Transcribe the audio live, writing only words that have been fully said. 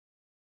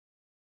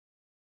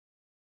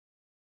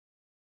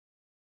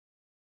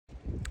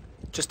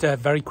Just a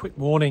very quick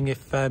warning,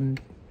 if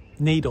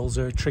needles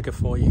are a trigger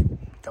for you,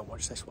 don't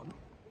watch this one.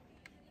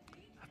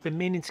 I've been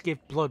meaning to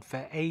give blood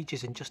for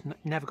ages and just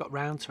never got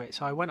round to it,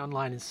 so I went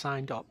online and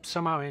signed up.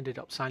 Somehow I ended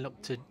up signing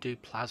up to do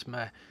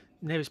plasma.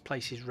 Nearest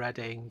place is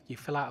Reading. You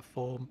fill out a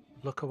form,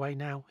 look away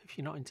now if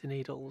you're not into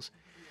needles.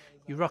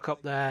 You rock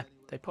up there,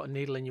 they put a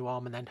needle in your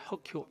arm and then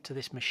hook you up to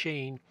this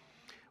machine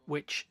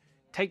which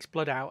takes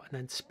blood out and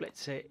then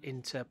splits it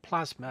into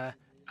plasma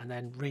and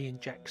then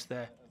re-injects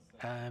the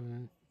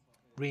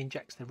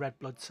red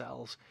blood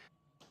cells.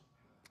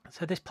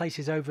 So this place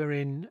is over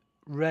in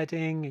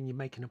Reading, and you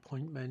make an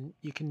appointment.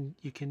 You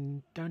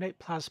can donate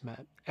plasma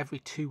every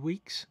 2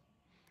 weeks.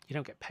 You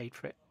don't get paid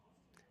for it.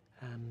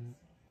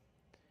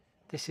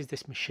 This is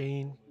this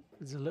machine.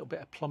 There's a little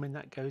bit of plumbing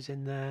that goes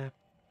in there.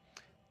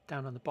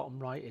 Down on the bottom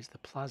right is the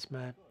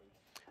plasma.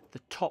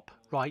 The top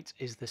right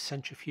is the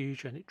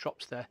centrifuge, and it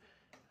drops the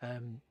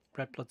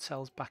red blood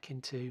cells back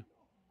into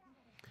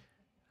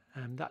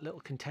that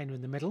little container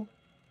in the middle.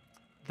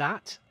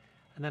 That,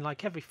 and then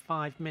like every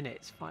 5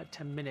 minutes,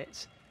 5-10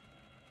 minutes,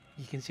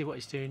 you can see what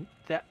it's doing.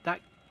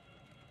 That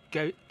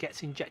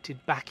gets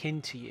injected back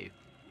into you.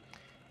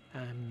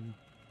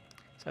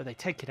 So they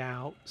take it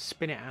out,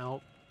 spin it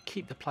out,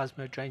 keep the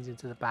plasma, drains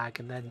into the bag,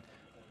 and then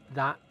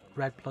that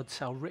red blood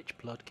cell rich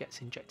blood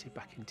gets injected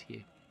back into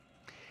you.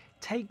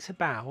 Takes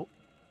about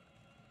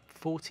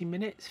 40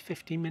 minutes,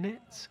 50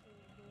 minutes.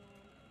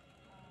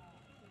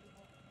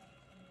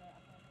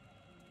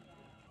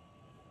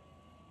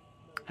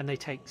 And they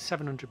take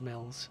 700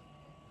 mils,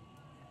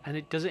 and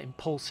it does it in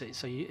pulses,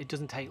 so it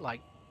doesn't take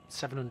like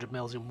 700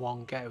 mils in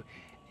one go.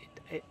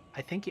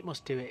 I think it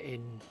must do it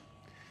in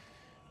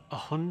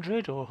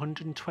 100 or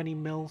 120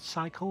 mil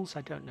cycles,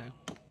 I don't know.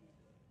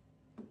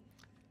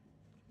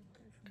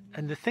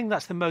 And the thing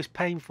that's the most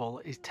painful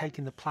is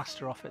taking the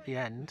plaster off at the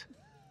end.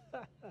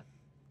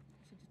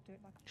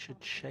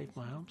 Should shave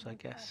my arms, I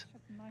guess.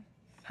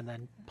 And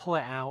then pull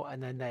it out,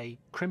 and then they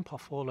crimp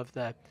off all of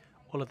the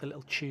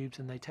little tubes,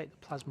 and they take the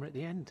plasma at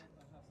the end.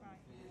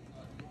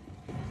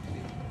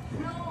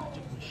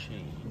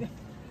 Machine.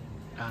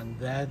 And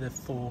they're the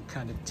 4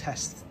 kind of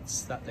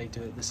tests that they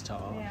do at the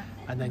start,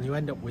 and then you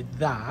end up with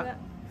that.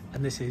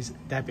 And this is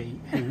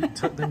Debbie, who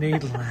took the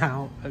needle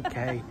out.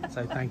 Okay,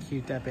 so thank you,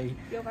 Debbie.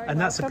 And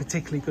that's a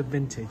particularly good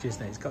vintage,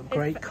 isn't it? It's got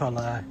great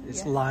colour,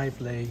 it's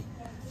lively,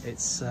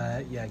 it's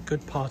yeah,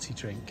 good party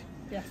drink.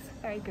 Yes,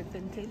 very good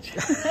vintage.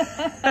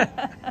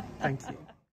 Thank you.